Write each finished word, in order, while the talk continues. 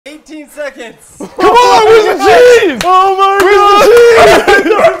15 seconds. Come on, where's the cheese? Oh my God!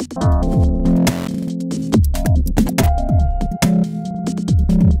 Where's the cheese?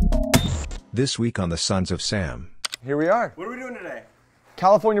 This week on the Sons of Sam. Here we are. What are we doing today?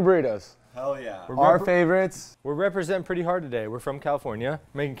 California burritos. Hell yeah. Our favorites. We're representing pretty hard today. We're from California,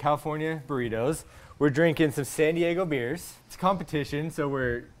 making California burritos. We're drinking some San Diego beers. It's competition, so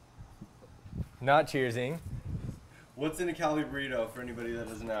we're not cheersing. What's in a Cali burrito for anybody that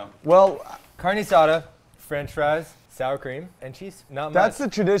doesn't know? Well, Carne asada, French fries, sour cream, and cheese. Not that's much.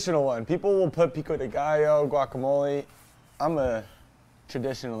 the traditional one. People will put pico de gallo, guacamole. I'm a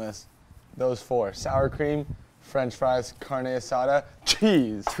traditionalist. Those four: sour cream, French fries, carne asada,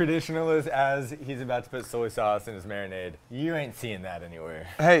 cheese. Traditionalist as he's about to put soy sauce in his marinade. You ain't seeing that anywhere.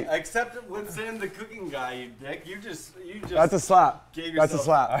 Hey, Except with Sam the cooking guy, you dick. You just that's a slap. gave yourself, That's a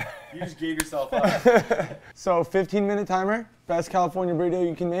slap. You just gave yourself up. So 15-minute timer, best California burrito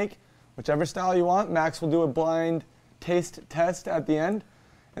you can make, whichever style you want. Max will do a blind taste test at the end,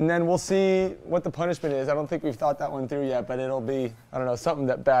 and then we'll see what the punishment is. I don't think we've thought that one through yet, but it'll be, I don't know, something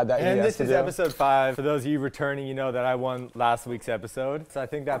bad that he And has this to is do. episode 5. For those of you returning, you know that I won last week's episode. So I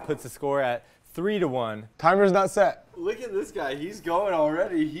think that puts the score at 3-1. Timer's not set. Look at this guy. He's going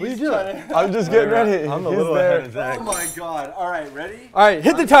already. He's What are you doing? trying to... I'm just getting ready. I'm a He's little there. ahead of Zach. Oh my God. All right, ready? All right,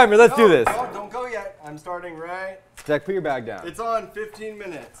 hit the timer. Let's do this. No, don't go yet. I'm starting right. Zach, put your bag down. It's on 15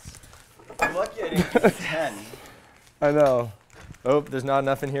 minutes. I'm lucky I didn't do 10. I know. Oh, there's not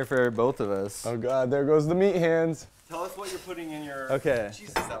enough in here for both of us. Oh God, there goes the meat hands. Tell us what you're putting in your... Okay.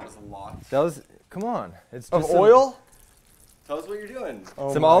 Jesus, that was a lot. That was, come on. It's just Of some- oil? Tell us what you're doing.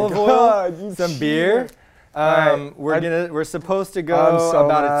 Oh Some my olive God, oil, you some cheater. beer. Alright, We're supposed to I'm go so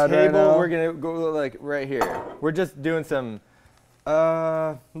about mad a right table. now. We're gonna go like right here. We're just doing some,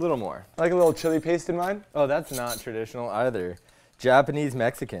 little more. Like a little chili paste in mine? Oh, that's not traditional either. Japanese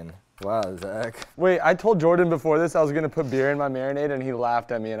Mexican. Wow, Zach. Wait, I told Jordan before this I was gonna put beer in my marinade and he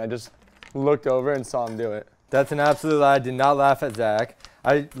laughed at me and I just looked over and saw him do it. That's an absolute lie. I did not laugh at Zach.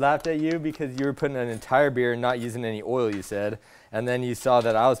 I laughed at you because you were putting an entire beer and not using any oil, you said. And then you saw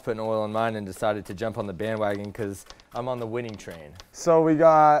that I was putting oil in mine and decided to jump on the bandwagon because I'm on the winning train. So we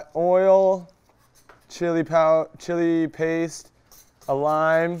got oil, chili paste, a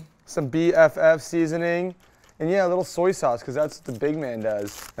lime, some BFF seasoning, and yeah, a little soy sauce because that's what the big man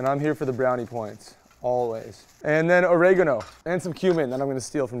does. And I'm here for the brownie points, always. And then oregano and some cumin that I'm gonna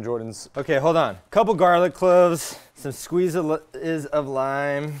steal from Jordan's. Okay, hold on. Couple garlic cloves, some squeezes of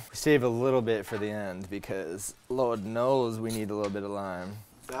lime. Save a little bit for the end because Lord knows we need a little bit of lime.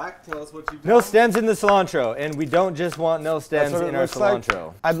 Zach, tell us what you've No done. stems in the cilantro, and we don't just want no stems That's what it in our looks like.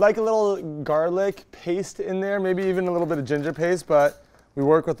 cilantro. I'd like a little garlic paste in there, maybe even a little bit of ginger paste, but we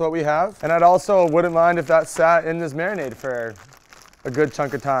work with what we have. And I'd also wouldn't mind if that sat in this marinade for a good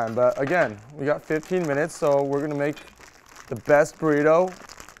chunk of time. But again, we got 15 minutes, so we're gonna make the best burrito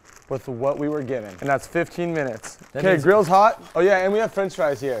with what we were given. And that's 15 minutes. That Okay, means- grill's hot. Oh yeah, and we have French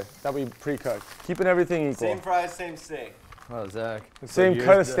fries here that we pre-cooked. Keeping everything equal. Same fries, same steak. Oh, Zach. Same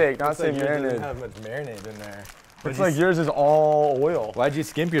cut of steak, not same yours marinade. doesn't have much marinade in there. It's like yours is all oil. Why'd you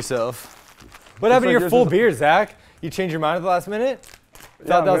skimp yourself? What happened like to your yours full is- beer, Zach? You changed your mind at the last minute? Yeah,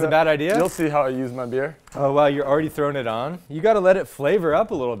 Thought I'm that was a gonna- bad idea? You'll see how I use my beer. Oh, wow, you're already throwing it on? You gotta let it flavor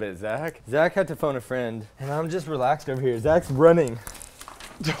up a little bit, Zach. Zach had to phone a friend, and I'm just relaxed over here. Zach's running.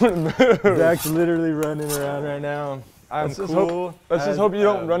 Don't move. Zach's literally running around right now. I'm Let's just cool. Let's just as- hope you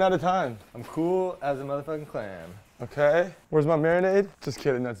don't run out of time. I'm cool as a motherfucking clam. Okay, where's my marinade? Just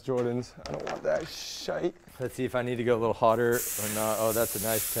kidding, that's Jordan's. I don't want that shite. Let's see if I need to go a little hotter or not. Oh, that's a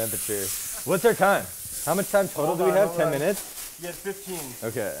nice temperature. What's our time? How much time total do we have? 10 minutes? You had 15.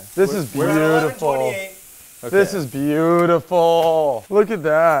 Okay. This is We're at beautiful. 11:28. Okay. This is beautiful. Look at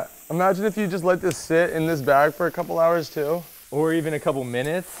that. Imagine if you just let this sit in this bag for a couple hours too. Or even a couple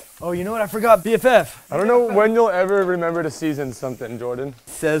minutes. Oh, you know what? I forgot BFF. I don't know when you'll ever remember to season something, Jordan.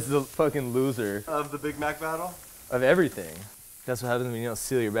 Says the fucking loser Of the Big Mac battle? of everything. That's what happens when you don't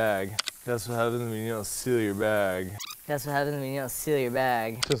seal your bag. That's what happens when you don't seal your bag. That's what happens when you don't seal your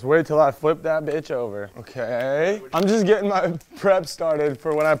bag. Just wait till I flip that bitch over. Okay. I'm just getting my prep started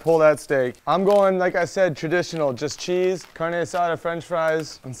for when I pull that steak. I'm going, like I said, traditional. Just cheese, carne asada, French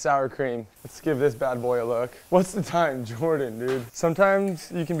fries, and sour cream. Let's give this bad boy a look. What's the time, Jordan, dude?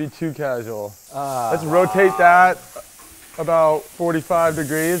 Sometimes you can be too casual. Let's rotate that about 45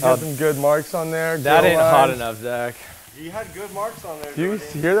 degrees. Got some good marks on there. That grill ain't hot lines. enough, Zach. He had good marks on there. Do you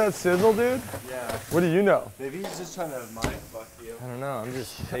Jordy. hear that sizzle, dude? Yeah. What do you know? Maybe he's just trying to mind fuck you. I don't know. I'm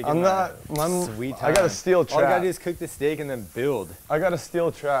just taking I'm not. sweet time. I got a steel All I gotta trap. do is cook the steak and then build. I got a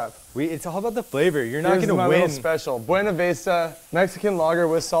steel trap. It's all about the flavor. You're not Here's gonna my win. little special Buena Vista Mexican lager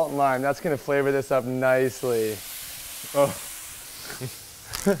with salt and lime. That's gonna flavor this up nicely. Oh,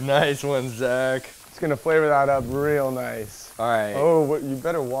 nice one, Zach. It's gonna flavor that up real nice. All right. Oh, you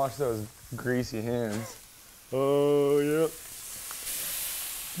better wash those greasy hands. Oh, yep.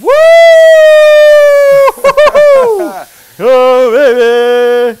 Woo! Oh,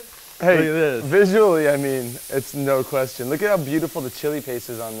 baby! Hey, Look at this. visually, I mean, it's no question. Look at how beautiful the chili paste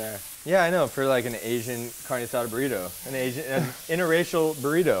is on there. Yeah, I know. For like an Asian carne asada burrito, an interracial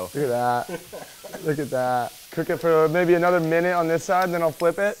burrito. Look at that. Look at that. Cook it for maybe another minute on this side, and then I'll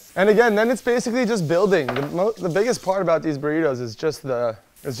flip it. And again, then it's basically just building. The biggest part about these burritos is just the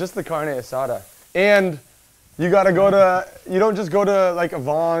carne asada. And you gotta go to, you don't just go to like a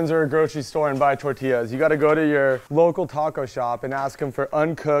Vons or a grocery store and buy tortillas. You gotta go to your local taco shop and ask them for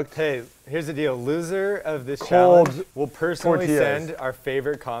uncooked. Hey, here's the deal. Loser of this Cold challenge will personally tortillas. send our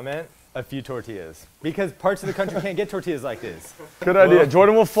favorite comment a few tortillas. Because parts of the country can't get tortillas like this. Good idea.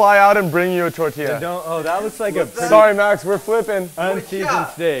 Jordan will fly out and bring you a tortilla. Oh, that looks like a pretty Sorry, Max, we're flipping. unseasoned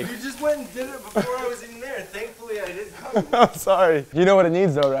steak. You just went and did it before I was even there. Thankfully, I didn't come. I'm sorry. You know what it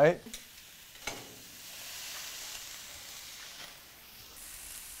needs though, right?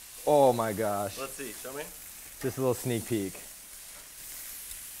 Oh my gosh. Let's see. Show me. Just a little sneak peek.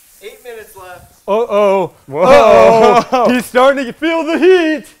 8 minutes left. Uh-oh. Whoa. Uh-oh. He's starting to feel the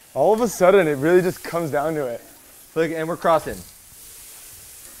heat. All of a sudden, it really just comes down to it. Look, and we're crossing.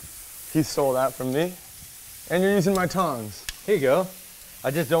 He stole that from me. And you're using my tongs. Here you go.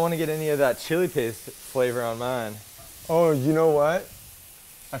 I just don't want to get any of that chili paste flavor on mine. Oh, you know what?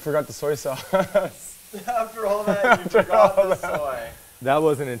 I forgot the soy sauce. After all that, you forgot the soy. That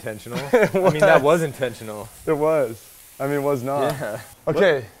wasn't intentional. I mean, that was intentional. It was. I mean, it was not. Yeah.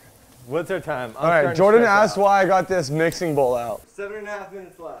 Okay. What's our time? All right. Jordan asked why I got this mixing bowl out. 7.5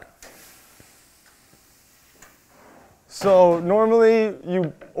 minutes left. So normally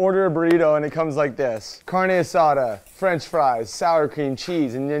you order a burrito and it comes like this. Carne asada, French fries, sour cream,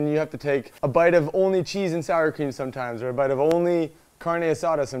 cheese, and then you have to take a bite of only cheese and sour cream sometimes, or a bite of only carne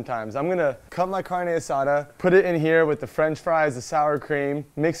asada sometimes. I'm gonna cut my carne asada, put it in here with the French fries, the sour cream,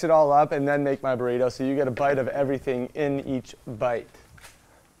 mix it all up, and then make my burrito so you get a bite of everything in each bite.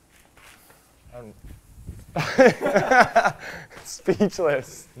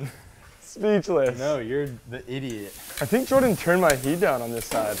 Speechless. Speechless. No, you're the idiot. I think Jordan turned my heat down on this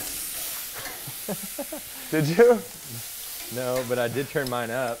side. Did you? No, but I did turn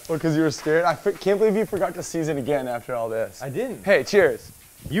mine up. Well, because you were scared? I can't believe you forgot to season again after all this. I didn't. Hey, cheers.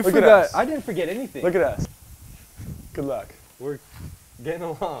 You Look at forgot. us. I didn't forget anything. Look at us. Good luck. We're getting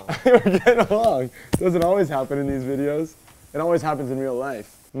along. We're getting along. Doesn't always happen in these videos. It always happens in real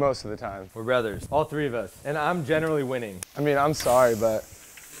life, most of the time. We're brothers, all three of us. And I'm generally winning. I mean, I'm sorry, but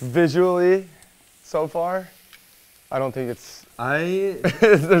visually, so far, I don't think it's,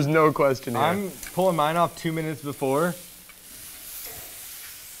 there's no question here. I'm pulling mine off 2 minutes before.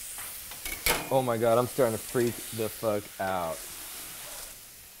 Oh my God, I'm starting to freak the fuck out.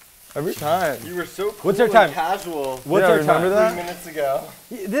 Every time. You were so cool What's our time? and casual. What's Yeah, our remember time? that? 3 minutes ago.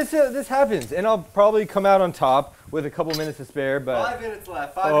 This happens, and I'll probably come out on top with a couple minutes to spare, but 5 minutes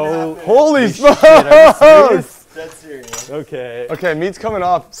left. 5.5 minutes. Holy smokes! serious? Dead serious. Okay. Okay, meat's coming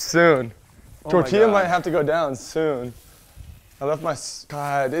off soon. Oh my Tortilla God. might have to go down soon. I left my,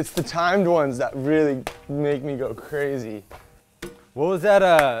 God, it's the timed ones that really make me go crazy. What was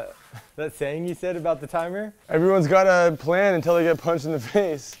that that saying you said about the timer? Everyone's got a plan until they get punched in the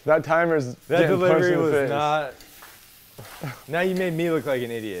face. That timer's That getting punched delivery in the was face. not. Now you made me look like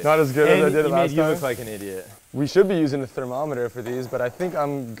an idiot. Not as good as I did it you last made you time. look like an idiot. We should be using a thermometer for these, but I think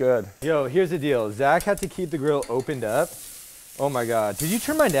I'm good. Yo, here's the deal. Zach had to keep the grill opened up. Oh my God. Did you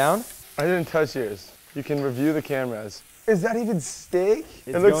turn mine down? I didn't touch yours. You can review the cameras. Is that even steak?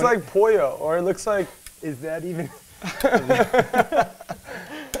 It's It looks going- like pollo, or it looks like, Is that even? it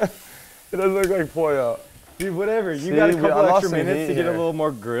doesn't look like pollo. Dude, whatever. You See, got a I couple lost extra some minutes heat to get a here. little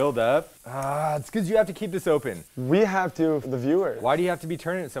more grilled up. Ah, it's because you have to keep this open. We have to, the viewers. Why do you have to be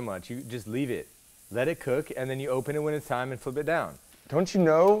turning it so much? You just leave it. Let it cook, and then you open it when it's time and flip it down. Don't you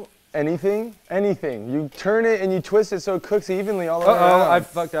know anything? Anything. You turn it and you twist it so it cooks evenly all the way Uh-oh, around. I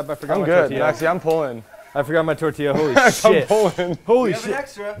fucked up. I forgot I'm my good. tortilla. Actually, I'm pulling. I forgot my tortilla. Holy I'm shit. pulling. Holy We have an shit.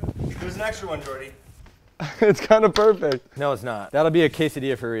 extra. There's an extra one, Jordy. It's kind of perfect. No, it's not. That'll be a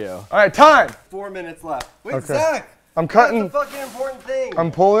quesadilla for Rio. All right, time. 4 minutes left. Wait, Okay. Zach. I'm That's cutting. a fucking important thing.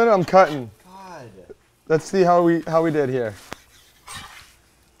 I'm pulling. I'm cutting. God. Let's see how we did here.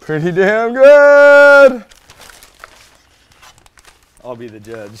 Pretty damn good. I'll be the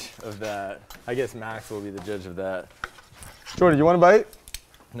judge of that. I guess Max will be the judge of that. Jordan, you want a bite?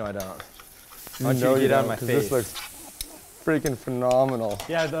 No, I don't. I want you to get out of my face. This looks freaking phenomenal.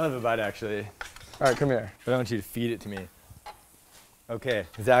 Yeah, I'd love a bite actually. All right, come here. But I want you to feed it to me. Okay,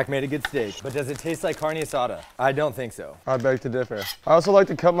 Zach made a good steak, but does it taste like carne asada? I don't think so. I beg to differ. I also like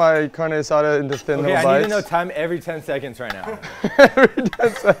to cut my carne asada into thin little bites. Okay, I need to know time every 10 seconds right now. Every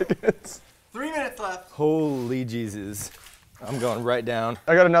 10 seconds. 3 minutes left. Holy Jesus. I'm going right down.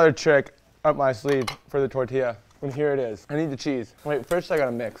 I got another trick up my sleeve for the tortilla. And here it is. I need the cheese. Wait, first I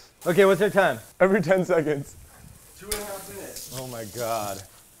gotta mix. Okay, what's our time? Every 10 seconds. 2.5 minutes. Oh my God.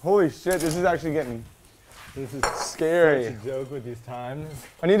 Holy shit, this is actually getting scary. Such a joke with these times.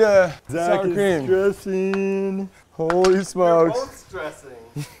 I need a sour cream. Stressing. Holy We're smokes. both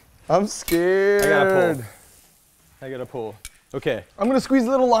stressing. I'm scared. I gotta pull. Okay. I'm gonna squeeze a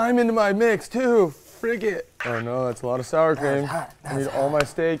little lime into my mix too. Frig it. Oh no, that's a lot of sour cream. I need all my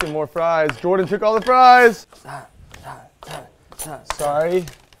steak and more fries. Jordan took all the fries. Sorry.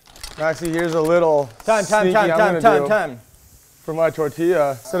 Maxie, here's a little Time. for my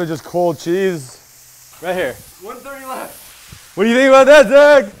tortilla. Instead of just cold cheese. Right here. 1:30 left. What do you think about that,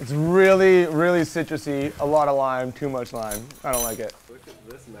 Zach? It's really, really citrusy. A lot of lime, too much lime. I don't like it. Look at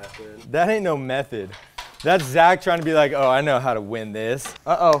this method. That ain't no method. That's Zach trying to be like, oh, I know how to win this.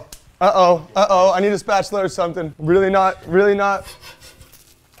 Uh-oh. Uh-oh. Uh-oh. I need a spatula or something. Really not.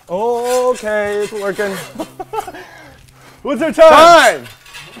 Okay, it's working. What's our time? Time!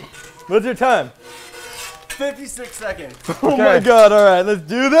 What's your time? 56 seconds. Oh my God, all right, let's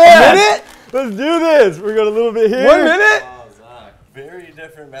do this. A minute? Let's do this. We're going a little bit here. 1 minute? Wow, Zach. Very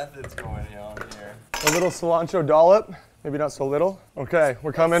different methods going on here. A little cilantro dollop. Maybe not so little. Okay,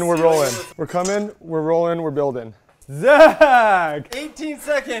 we're coming, we're rolling. We're coming, we're rolling, we're building. Zach! 18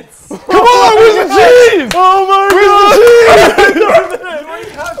 seconds. Come on, where's the cheese? Oh my God!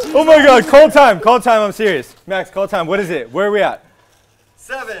 Oh my God, call time, I'm serious. Max, call time, what is it? Where are we at?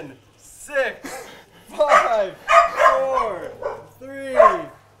 7, 6, 5, 4, 3,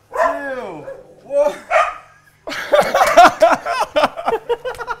 2, 1.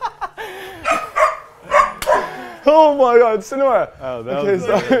 Oh my God, Sonora. Oh, that Okay, was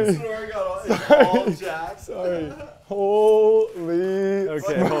sorry. Sorry, got all jacked. Sorry. Holy.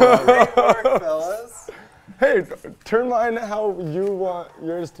 Okay, hold on. Great work, fellas. Hey, turn mine how you want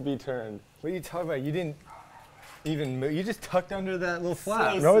yours to be turned. What are you talking about? You didn't even move. You just tucked under that little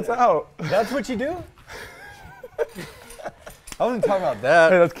flap. No, it's out. That's what you do? I wasn't talking about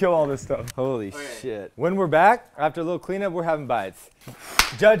that. Hey, let's kill all this stuff. Holy shit. When we're back, after a little cleanup, we're having bites.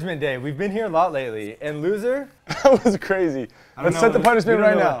 Judgment Day. We've been here a lot lately. And loser? That was crazy. Let's set the punishment We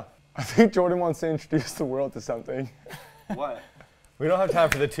don't right know now. I think Jordan wants to introduce the world to something. What? We don't have time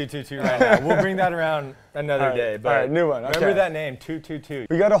for the 222 right now. We'll bring that around another day. But all right, new one. remember Okay. that name, 222.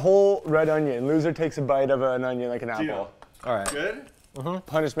 We got a whole red onion. Loser takes a bite of an onion like an apple. Deal. All right. Good?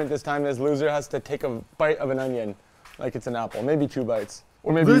 Punishment this time is loser has to take a bite of an onion like it's an apple. Maybe 2 bites.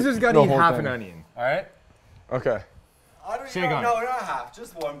 Or maybe Loser's got to the eat whole half thing. an onion. All right? Okay. I don't Shake know. on No, it. not half.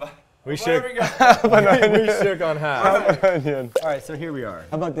 Just one. But We whatever shook. you got. We shook on half. Half an onion. All right, so here we are.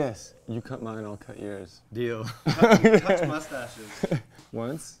 How about this? You cut mine, I'll cut yours. Deal. Touch mustaches.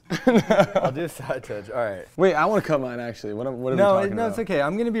 Once? I'll do a side touch. All right. Wait, I want to cut mine actually. What are we No, talking no, about? it's okay.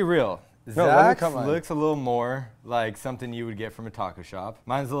 I'm gonna be real. No, let me Zach's cut mine. looks a little more like something you would get from a taco shop.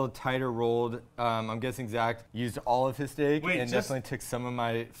 Mine's a little tighter rolled. I'm guessing Zach used all of his steak Wait, and just- definitely took some of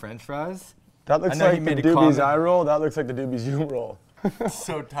my French fries. That looks I know he like the made a doobies comment. I roll. That looks like the doobies you roll.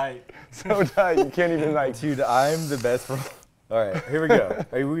 So tight. So tight, you can't even like. Dude, I'm the best roll. All right, here we go.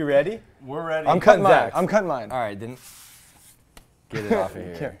 Are we ready? We're ready. I'm cutting mine. Zach's. I'm cutting mine. All right, then get it off of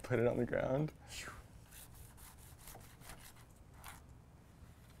here. Can't put it on the ground.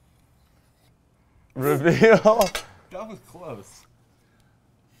 Reveal. That was close.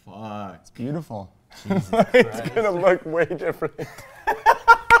 Fuck. It's beautiful. Jesus It's Christ. gonna look way different.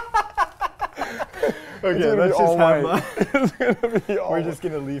 Okay, gonna let's be just all have white. mine. It's gonna be all. We're just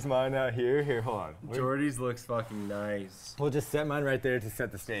gonna leave mine out here. Here, hold on. Jordy's looks fucking nice. We'll just set mine right there to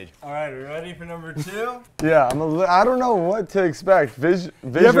set the stage. All right, are we ready for number 2? Yeah, I don't know what to expect. Visually.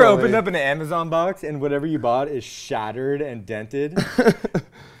 You ever opened up an Amazon box and whatever you bought is shattered and dented?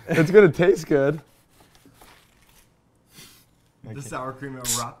 It's gonna taste good. The sour cream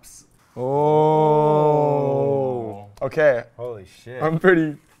erupts. Oh. Okay, Holy shit. I'm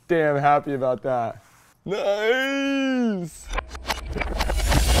pretty damn happy about that. Nice.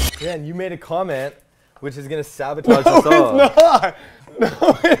 Yeah, and you made a comment which is gonna sabotage us all. It's not.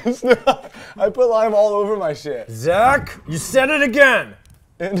 No, it's not. I put lime all over my shit. Zach, you said it again.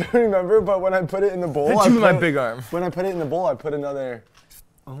 And remember, but when I put it in the bowl, Hit you with my big arm. When I put it in the bowl, I put another.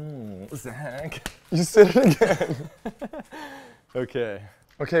 Oh, Zach. You said it again. Okay.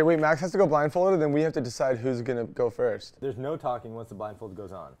 Okay, wait, Max has to go blindfolded, then we have to decide who's gonna go first. There's no talking once the blindfold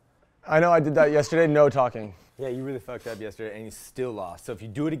goes on. I know I did that yesterday, no talking. Yeah, you really fucked up yesterday and you still lost. So if you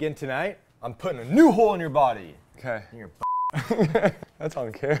do it again tonight, I'm putting a new hole in your body. Okay. You're That's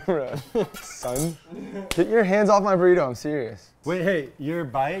on camera, son. Get your hands off my burrito, I'm serious. Wait, hey, your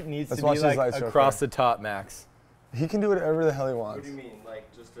bite needs Let's to watch be these like lights real across quick. the top, Max. He can do whatever the hell he wants. What do you mean?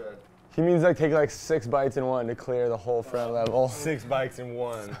 Like just a... He means like take like 6 bites in one to clear the whole front level. 6 bikes in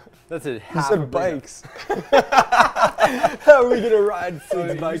one. That's a He half a said burrito. bikes. How are we gonna ride So 6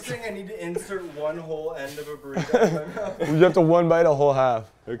 you're bikes? saying I need to insert one whole end of a burrito in my mouth? You have to one bite a whole half.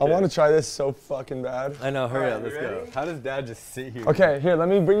 Okay. I want to try this so fucking bad. I know, hurry Alright, up, let's you go. ready? How does Dad just sit here? Okay, here, let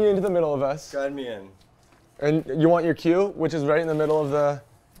me bring you into the middle of us. Guide me in. And you want your cue, which is right in the middle of the...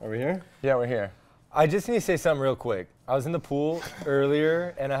 Over here? Yeah, we're here. I just need to say something real quick. I was in the pool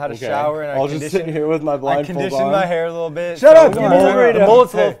earlier and I had a Okay. shower and I'll I just conditioned, sit here with my I blindfold conditioned on. my hair a little bit. Shut up, the give me the mullet- burrito. The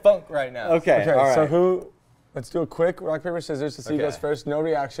mullet's a Hey. little funk right now. Okay, Okay, all right. so who... Let's do a quick rock, paper, scissors to see who Okay. goes first. No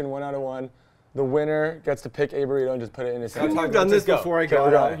reaction, 1 out of 1. The winner gets to pick a burrito and just put it in his Haven't hand. you done this Let's go. before I Okay,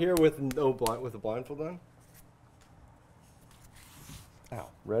 got we're out done. here with with a blindfold on? Ow.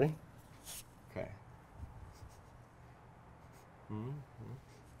 Ready? Okay.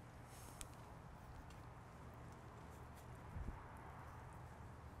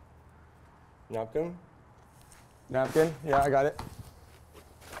 Napkin? Napkin? Yeah, I got it.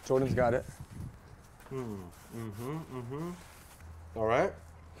 Jordan's got it. All right.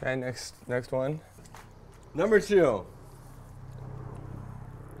 Okay, next one. Number 2.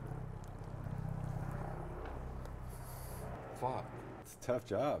 Fuck. It's a tough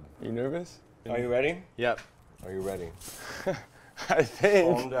job. You nervous? Are you ready? Yep. Are you ready? I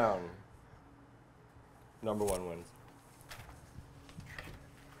think. Calm down. Number 1 wins.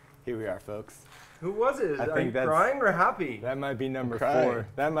 Here we are, folks. Who was it? I Are think you that's- crying or happy? That might be number crying. 4.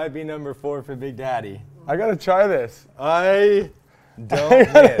 That might be number 4 for Big Daddy. I gotta try this. I I don't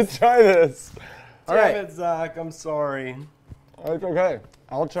gotta miss. try this. Damn Alright. it, Zach. I'm sorry. It's okay.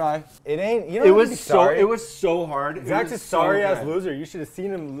 I'll try. It ain't, you don't It have to was be so. sorry. It was so hard. It Zach's a was so sorry ass good. loser. You should have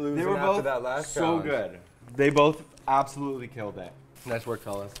seen him losing They were after both that last so challenge. good. They both absolutely killed it. Nice work,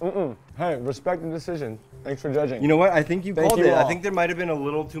 fellas. Hey, respect the decision. Thanks for judging. You know what? I think you Thank called you it. I all. think there might have been a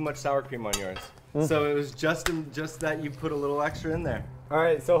little too much sour cream on yours. So it was just that you put a little extra in there. All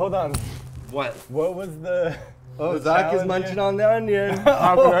right, so hold on. What? What was the? Oh, the Zach is challenge munching here? on the onion.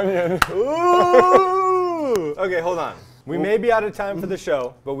 Half an onion. Ooh! Okay, hold on. We may be out of time for the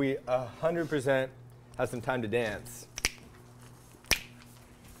show, but we 100% have some time to dance.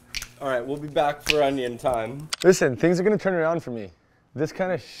 All right, we'll be back for onion time. Listen, things are gonna turn around for me. This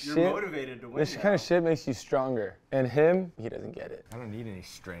kind of You're shit. motivated to win. This kind of shit makes you stronger. And him, he doesn't get it. I don't need any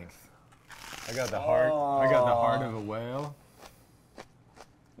strength. I got the heart. I got the heart of a whale.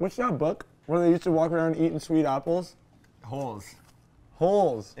 What's that book where they used to walk around eating sweet apples? Holes.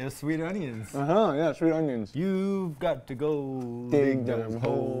 Holes. It was sweet onions. Yeah, sweet onions. You've got to go Dig them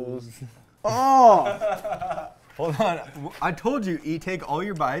holes. Oh! Hold on. I told you, take all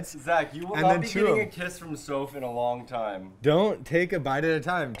your bites. Zach, you will And not then be chew getting 'em. a kiss from Soph in a long time. Don't take a bite at a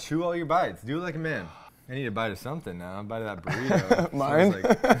time. Chew all your bites. Do it like a man. I need a bite of something now. A bite of that burrito. Mine?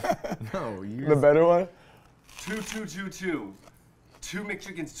 Sounds like, no, you. The better one? 2, 2, 2, 2. 2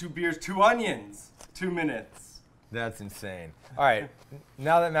 McChickens, 2 beers, 2 onions. 2 minutes. That's insane. All right.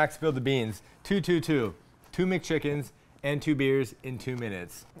 Now that Max spilled the beans, 2, 2, 2. 2 McChickens and 2 beers in 2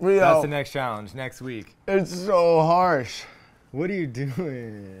 minutes. Rio. That's the next challenge next week. It's so harsh. What are you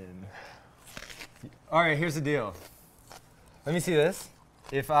doing? All right, here's the deal. Let me see this.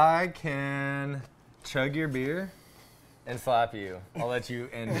 If I can chug your beer and slap you, I'll let you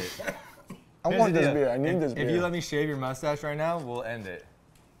end it. I Here's want the this deal. beer. I need this beer. If you let me shave your mustache right now, we'll end it.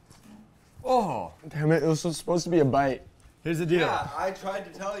 Oh, Damn it, it was supposed to be a bite. here's the deal. Yeah, I tried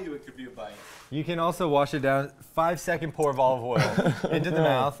to tell you it could be a bite. You can also wash it down, 5-second pour of olive oil into the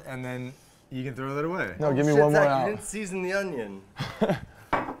mouth, and then you can throw that away. No, give me Shit, one more Zach, out. you didn't season the onion.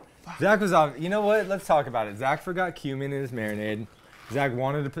 Zach was off. You know what? Let's talk about it. Zach forgot cumin in his marinade. Zach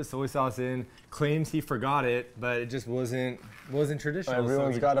wanted to put soy sauce in, claims he forgot it, but it just wasn't traditional. so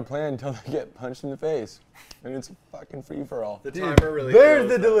Everyone's he- got a plan until they get punched in the face. And it's a fucking free-for-all. The timer really There's goes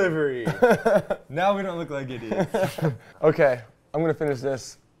the up. delivery. Now we don't look like idiots. Okay, I'm gonna finish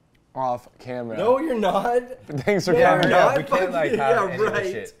this off camera. No, you're not. Thanks for Yeah, coming. not we can't like fucking- have yeah, any of this right.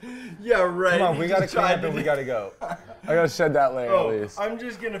 shit. Yeah, right. Come on, we You gotta just tried camp to and we do- gotta go. I gotta shed that layer Oh, at least. I'm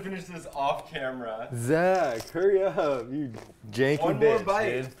just gonna finish this off camera. Zach, hurry up, you janky One bitch, more bite.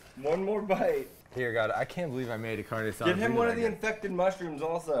 dude. One more bite. Here, God, I can't believe I made a carne asada. Give him one of the infected mushrooms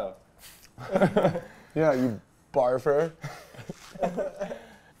also. Yeah, you barfer.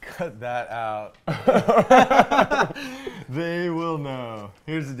 Cut that out. They will know.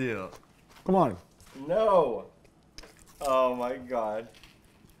 Here's the deal. Come on. No. Oh my god.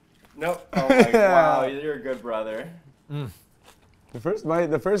 Nope. Oh my wow, you're a good brother. The first bite,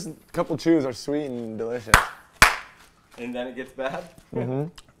 the first couple chews are sweet and delicious. And then it gets bad?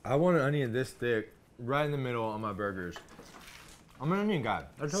 I want an onion this thick, right in the middle on my burgers. I'm an onion guy.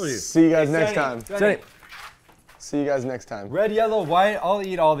 I told you. See you guys Hey, next Sonny, time. Sonny. Sonny. See you guys next time. Red, yellow, white, I'll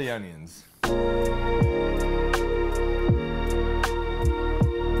eat all the onions.